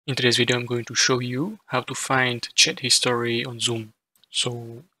In today's video, I'm going to show you how to find chat history on Zoom.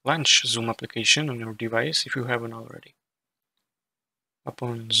 So launch Zoom application on your device if you haven't already.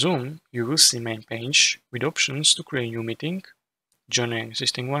 Upon Zoom, you will see main page with options to create a new meeting, join an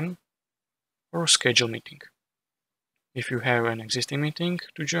existing one, or schedule meeting. If you have an existing meeting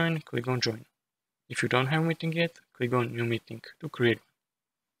to join, click on Join. If you don't have a meeting yet, click on New Meeting to create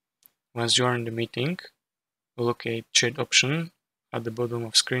one. Once you are in the meeting, locate Chat option at the bottom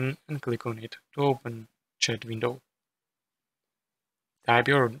of screen and click on it to open chat window. Type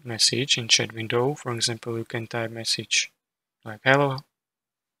your message in chat window. For example, you can type message like hello,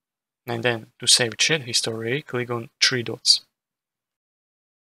 and then to save chat history, click on three dots.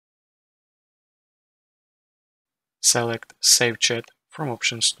 Select Save Chat from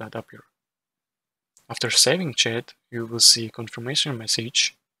options that appear. After saving chat, you will see a confirmation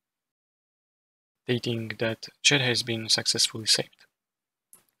message stating that chat has been successfully saved.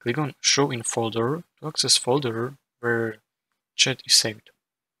 Click on Show in Folder to access folder where chat is saved.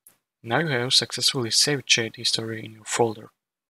 Now you have successfully saved chat history in your folder.